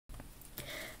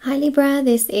Hi Libra,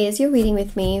 this is your reading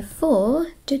with me for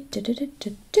 13th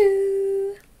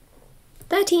to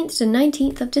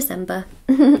 19th of December.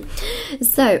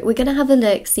 So we're going to have a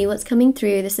look, see what's coming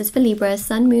through. This is for Libra,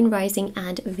 Sun, Moon, Rising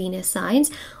and Venus signs.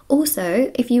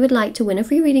 Also, if you would like to win a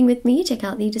free reading with me, check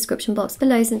out the description box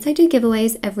below since I do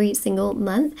giveaways every single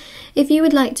month. If you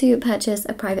would like to purchase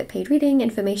a private paid reading,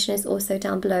 information is also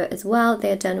down below as well.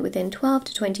 They are done within 12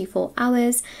 to 24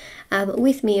 hours.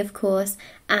 With me, of course.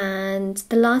 And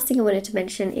the last thing I wanted to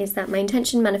mention is that my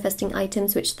intention manifesting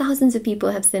items, which thousands of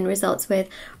people have seen results with,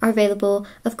 are available,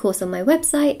 of course, on my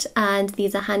website. And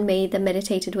these are handmade, they're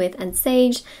meditated with and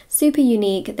saged, super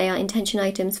unique. They are intention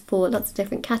items for lots of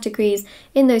different categories.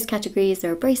 In those categories,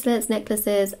 there are bracelets,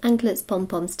 necklaces, anklets,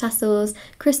 pom-poms, tassels,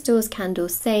 crystals,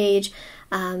 candles, sage,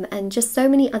 and just so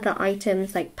many other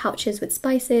items like pouches with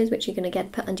spices, which you're going to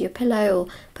get put under your pillow or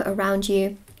put around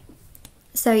you.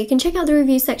 So you can check out the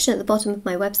review section at the bottom of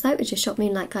my website, which is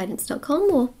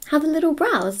shopmoonlightguidance.com, or have a little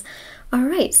browse.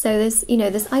 Alright, so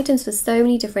there's items for so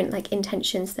many different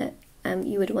intentions that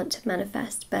you would want to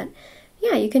manifest. But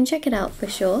yeah, you can check it out for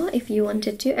sure if you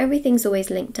wanted to. Everything's always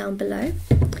linked down below.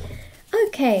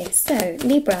 Okay, so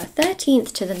Libra,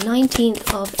 13th to the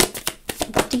 19th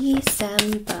of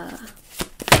December.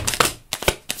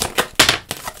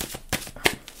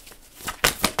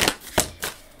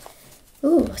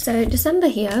 Ooh, so December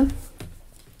here,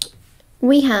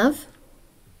 we have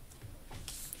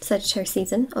Sagittarius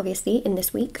season, obviously, in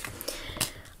this week.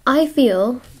 I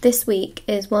feel this week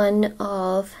is one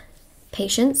of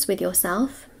patience with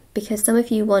yourself, because some of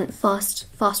you want fast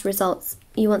results.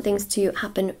 You want things to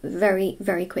happen very,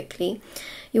 very quickly.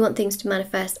 You want things to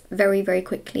manifest very, very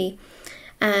quickly.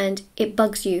 And it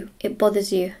bugs you, it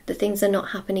bothers you that things are not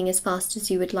happening as fast as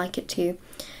you would like it to.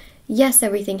 Yes,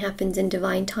 everything happens in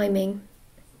divine timing.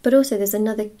 But also there's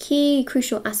another key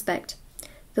crucial aspect.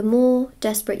 The more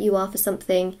desperate you are for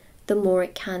something, the more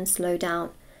it can slow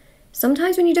down.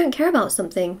 Sometimes when you don't care about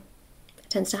something, it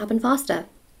tends to happen faster.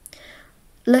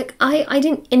 Look, I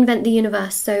didn't invent the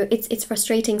universe, so it's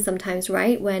frustrating sometimes,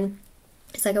 right? When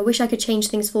it's like, I wish I could change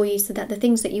things for you so that the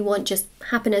things that you want just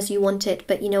happen as you want it.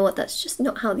 But you know what? That's just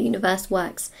not how the universe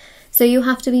works. So you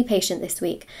have to be patient this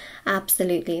week.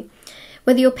 Absolutely.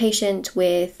 Whether you're patient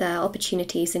with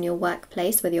opportunities in your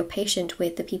workplace, whether you're patient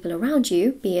with the people around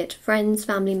you, be it friends,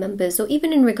 family members, or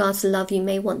even in regards to love, you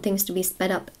may want things to be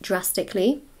sped up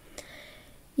drastically.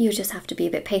 You just have to be a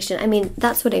bit patient. I mean,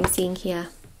 that's what I'm seeing here.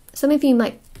 Some of you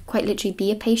might quite literally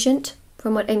be a patient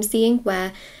from what I'm seeing,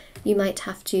 where you might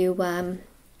have to,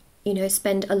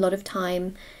 spend a lot of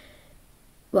time.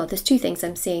 Well, there's two things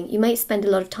I'm seeing. You might spend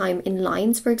a lot of time in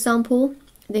lines, for example,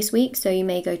 this week. So you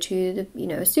may go to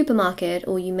a supermarket,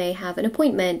 or you may have an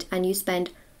appointment and you spend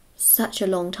such a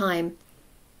long time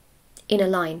in a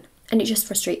line and it just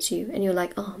frustrates you and you're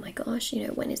like, oh my gosh,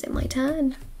 when is it my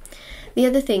turn? The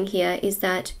other thing here is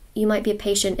that you might be a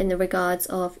patient in the regards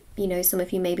of, some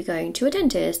of you may be going to a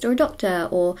dentist or a doctor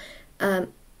or a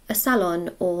salon,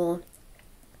 or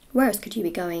where else could you be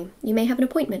going? You may have an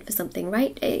appointment for something,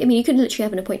 right? I mean, you could literally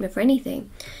have an appointment for anything,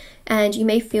 and you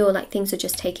may feel like things are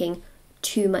just taking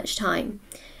too much time.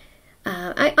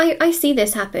 I see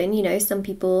this happen. Some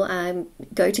people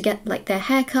go to get their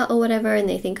hair cut or whatever, and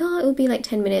they think, oh, it will be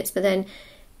 10 minutes, but then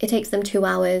it takes them 2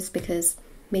 hours because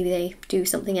maybe they do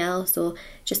something else or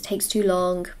just takes too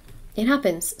long. It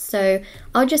happens. So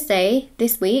I'll just say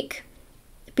this week,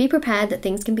 be prepared that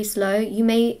things can be slow. You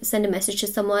may send a message to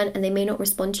someone and they may not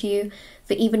respond to you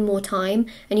for even more time,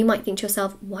 and you might think to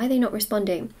yourself, why are they not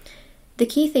responding? The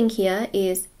key thing here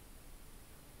is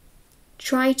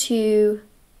try to,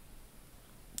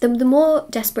 the more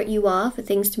desperate you are for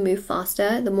things to move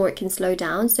faster, the more it can slow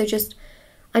down. So just,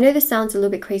 I know this sounds a little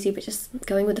bit crazy, but just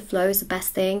going with the flow is the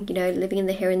best thing, living in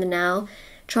the here and the now,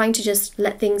 trying to just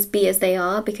let things be as they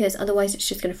are, because otherwise it's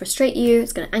just going to frustrate you,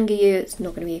 it's going to anger you, it's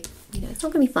not going to be, it's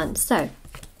not going to be fun. So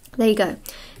there you go.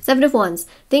 7 of Wands.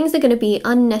 Things are going to be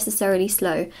unnecessarily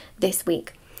slow this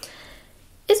week.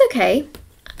 It's okay.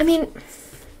 I mean,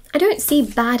 I don't see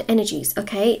bad energies,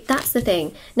 okay? That's the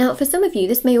thing. Now, for some of you,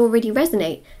 this may already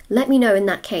resonate. Let me know in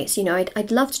that case.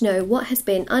 I'd love to know what has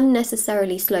been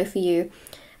unnecessarily slow for you,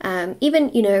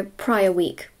 even, prior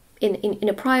week. In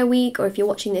a prior week, or if you're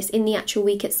watching this in the actual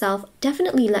week itself,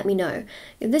 definitely let me know.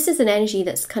 This is an energy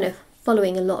that's kind of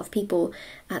following a lot of people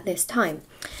at this time.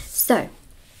 So,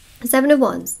 7 of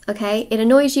Wands, okay? It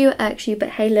annoys you, irks you,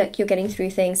 but hey, look, you're getting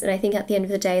through things. And I think at the end of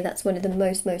the day, that's one of the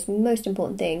most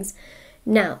important things.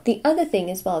 Now, the other thing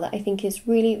as well that I think is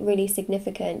really, really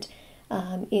significant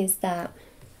is that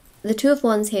the 2 of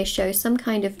Wands here shows some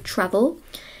kind of travel.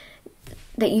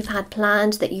 that you've had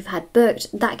planned, that you've had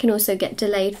booked, that can also get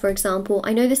delayed, for example.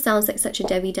 I know this sounds like such a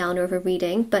Debbie Downer of a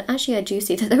reading, but actually I do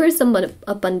see that there is some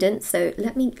abundance, so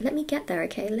let me get there,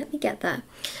 okay? Let me get there.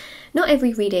 Not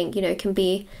every reading, you know, can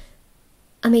be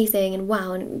amazing and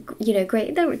wow and, you know,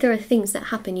 great. There are things that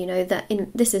happen, you know, that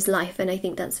this is life, and I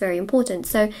think that's very important.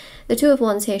 So the Two of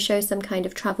Wands here shows some kind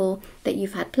of travel that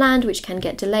you've had planned, which can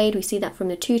get delayed. We see that from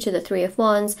the 2 to the 3 of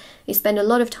Wands. You spend a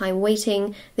lot of time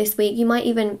waiting this week. You might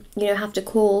even, you know, have to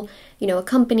call, you know, a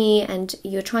company, and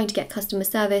you're trying to get customer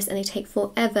service and they take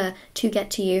forever to get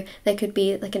to you. There could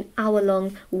be like an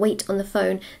hour-long wait on the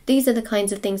phone. These are the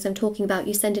kinds of things I'm talking about.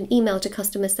 You send an email to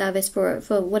customer service for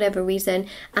whatever reason,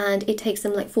 and it takes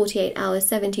them like 48 hours,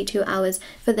 72 hours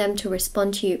for them to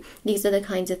respond to you. These are the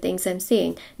kinds of things I'm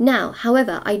seeing. Now,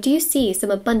 however, I do see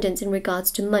some abundance in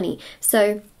regards to money.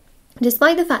 So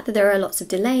despite the fact that there are lots of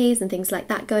delays and things like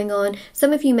that going on,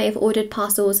 some of you may have ordered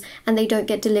parcels and they don't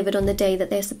get delivered on the day that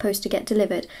they're supposed to get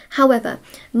delivered. However,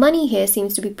 money here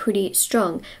seems to be pretty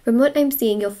strong. From what I'm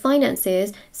seeing, your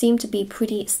finances seem to be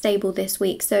pretty stable this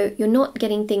week. So you're not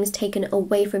getting things taken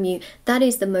away from you. That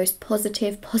is the most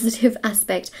positive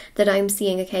aspect that I'm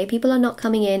seeing, okay? People are not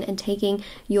coming in and taking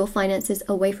your finances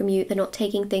away from you. They're not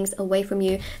taking things away from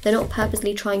you. They're not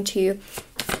purposely trying to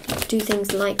do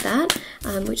things like that,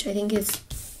 which I think is,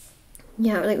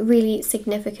 yeah, like really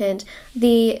significant.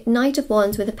 The Knight of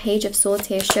Wands with a Page of Swords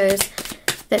here shows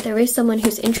that there is someone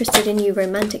who's interested in you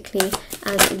romantically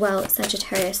as well,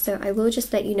 Sagittarius. So I will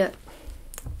just let you know.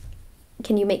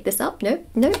 Can you make this up? No.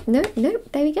 There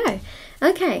we go.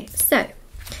 Okay, so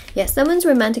yeah, someone's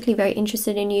romantically very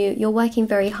interested in you. You're working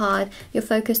very hard. You're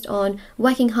focused on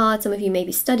working hard. Some of you may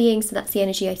be studying, so that's the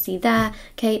energy I see there.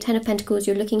 Okay, 10 of Pentacles,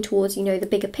 you're looking towards, you know, the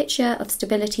bigger picture of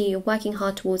stability. You're working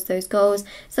hard towards those goals.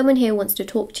 Someone here wants to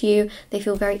talk to you. They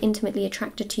feel very intimately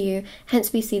attracted to you.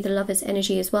 Hence, we see the Lover's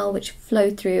energy as well, which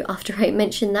flowed through after I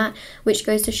mentioned that, which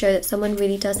goes to show that someone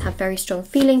really does have very strong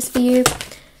feelings for you.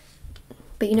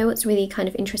 But you know what's really kind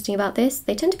of interesting about this?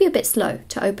 They tend to be a bit slow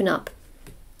to open up.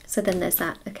 So then there's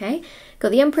that, okay?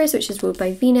 Got the Empress, which is ruled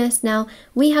by Venus. Now,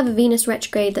 we have a Venus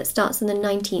retrograde that starts on the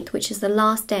 19th, which is the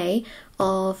last day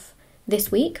of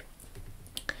this week.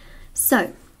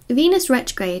 So, Venus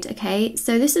retrograde, okay?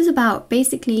 So this is about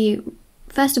basically,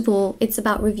 first of all, it's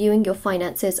about reviewing your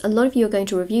finances. A lot of you are going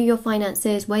to review your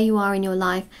finances, where you are in your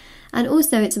life. And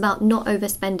also it's about not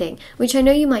overspending, which I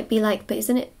know you might be like, but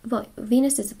isn't it, well,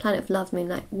 Venus is the planet of love,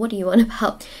 Moonlight, what are you on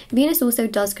about? Venus also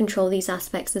does control these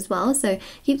aspects as well, so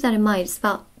keep that in mind. It's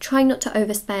about trying not to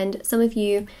overspend. Some of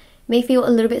you may feel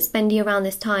a little bit spendy around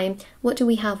this time. What do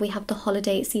we have? We have the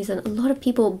holiday season. A lot of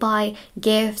people buy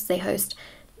gifts, they host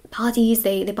parties,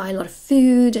 they buy a lot of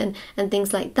food and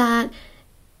things like that.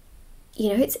 You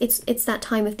know, it's that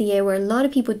time of the year where a lot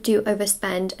of people do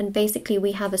overspend, and basically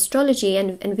we have astrology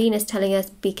and Venus telling us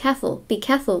be careful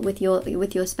with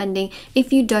your spending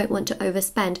if you don't want to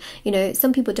overspend. You know,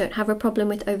 some people don't have a problem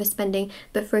with overspending,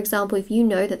 but for example, if you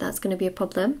know that that's going to be a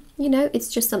problem, you know, it's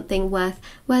just something worth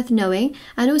knowing.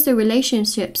 And also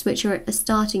relationships which are at a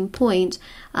starting point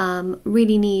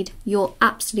really need your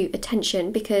absolute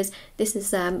attention, because this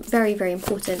is very, very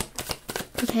important.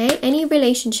 Okay, any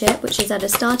relationship which is at a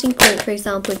starting point, for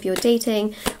example, if you're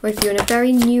dating or if you're in a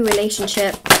very new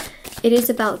relationship, it is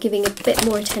about giving a bit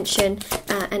more attention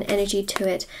and energy to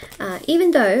it. Even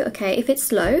though, okay, if it's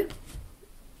slow,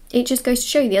 it just goes to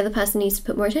show you the other person needs to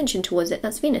put more attention towards it.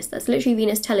 That's Venus. That's literally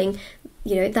Venus telling,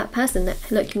 you know, that person that,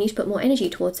 look, you need to put more energy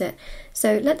towards it.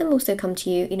 So let them also come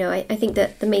to you. You know, I think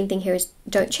that the main thing here is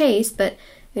don't chase, but,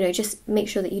 you know, just make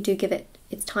sure that you do give it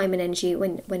its time and energy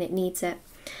when it needs it.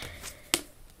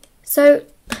 So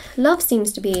love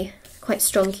seems to be quite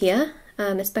strong here,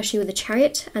 especially with the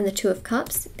Chariot and the Two of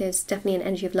Cups. There's definitely an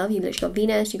energy of love. You've literally got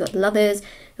Venus, you've got the Lovers,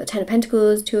 you've got 10 of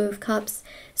Pentacles, 2 of Cups.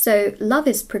 So love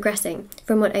is progressing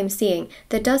from what I'm seeing.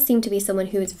 There does seem to be someone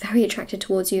who is very attracted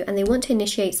towards you and they want to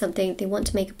initiate something, they want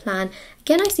to make a plan.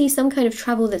 Again, I see some kind of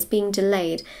travel that's being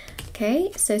delayed.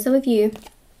 Okay, so some of you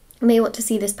may want to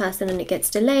see this person and it gets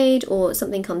delayed, or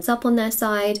something comes up on their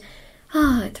side.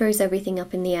 It throws everything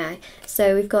up in the air.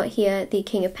 So we've got here the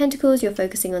King of Pentacles. You're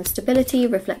focusing on stability,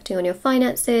 reflecting on your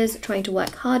finances, trying to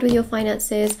work hard with your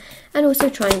finances, and also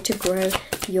trying to grow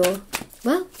your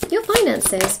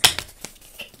finances.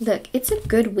 Look, it's a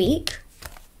good week.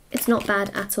 It's not bad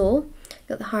at all.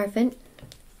 Got the Hierophant.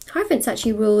 Hierophant's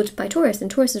actually ruled by Taurus, and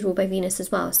Taurus is ruled by Venus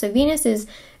as well. So Venus is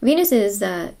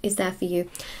there for you.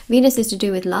 Venus is to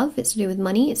do with love. It's to do with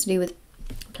money. It's to do with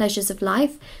pleasures of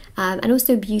life, and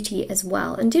also beauty as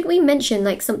well. And did we mention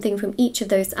like something from each of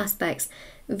those aspects?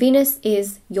 Venus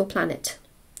is your planet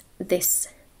this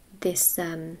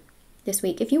this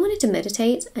week. If you wanted to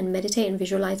meditate and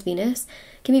visualize Venus,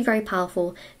 it can be very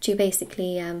powerful to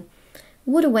basically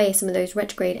ward away some of those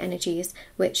retrograde energies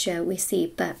which we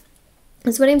see. But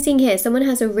that's what I'm seeing here. Someone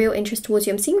has a real interest towards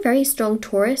you. I'm seeing very strong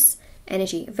Taurus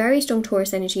energy, very strong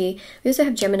Taurus energy. We also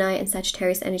have Gemini and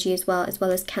Sagittarius energy as well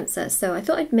as Cancer. So I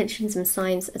thought I'd mention some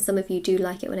signs, and some of you do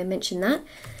like it when I mention that.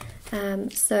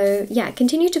 So yeah,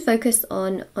 continue to focus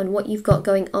on what you've got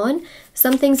going on.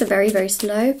 Some things are very, very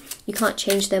slow. You can't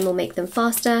change them or make them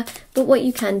faster, but what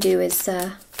you can do is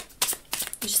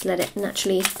just let it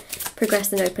naturally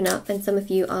progress and open up. And some of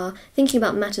you are thinking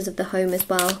about matters of the home as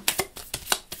well.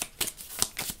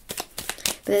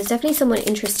 But there's definitely someone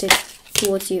interested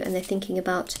towards you, and they're thinking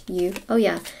about you. Oh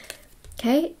yeah,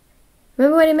 okay.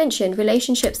 Remember when I mentioned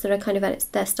relationships that are kind of at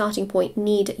their starting point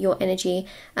need your energy.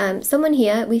 Someone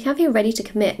here, we have here ready to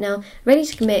commit. Now, ready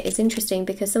to commit is interesting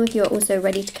because some of you are also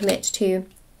ready to commit to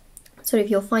sort of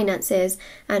your finances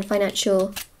and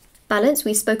financial balance.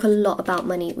 We spoke a lot about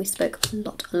money. We spoke a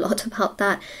lot about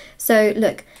that. So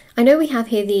look, I know we have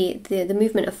here the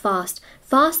movement of fast.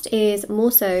 Fast is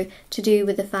more so to do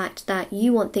with the fact that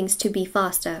you want things to be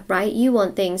faster, right? You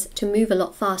want things to move a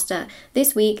lot faster.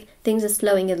 This week, things are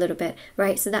slowing a little bit,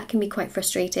 right? So that can be quite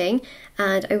frustrating.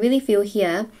 And I really feel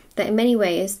here that in many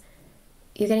ways,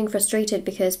 you're getting frustrated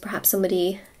because perhaps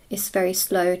somebody is very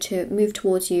slow to move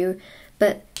towards you.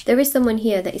 But there is someone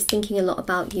here that is thinking a lot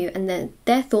about you, and then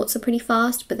their thoughts are pretty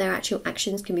fast, but their actual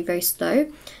actions can be very slow.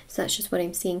 So that's just what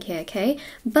I'm seeing here, okay?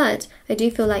 But I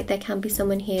do feel like there can be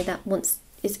someone here that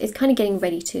is kind of getting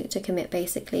ready to commit,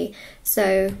 basically.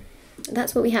 So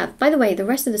that's what we have. By the way, the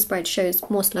rest of the spread shows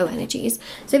more slow energies.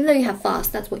 So even though you have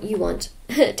fast, that's what you want.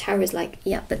 Tarot is like,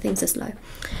 yeah, but things are slow.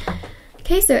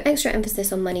 Okay, so extra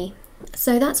emphasis on money.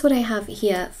 So that's what I have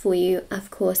here for you,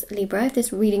 of course, Libra. If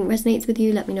this reading resonates with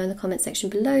you, let me know in the comment section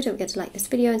below. Don't forget to like this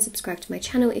video and subscribe to my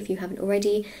channel if you haven't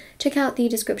already. Check out the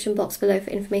description box below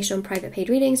for information on private paid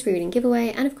readings, free reading giveaway,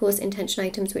 and of course intention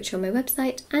items which are on my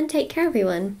website. And take care,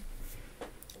 everyone.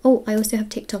 Oh, I also have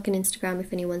TikTok and Instagram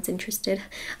if anyone's interested.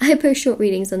 I post short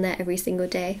readings on there every single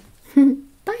day.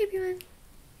 Bye, everyone.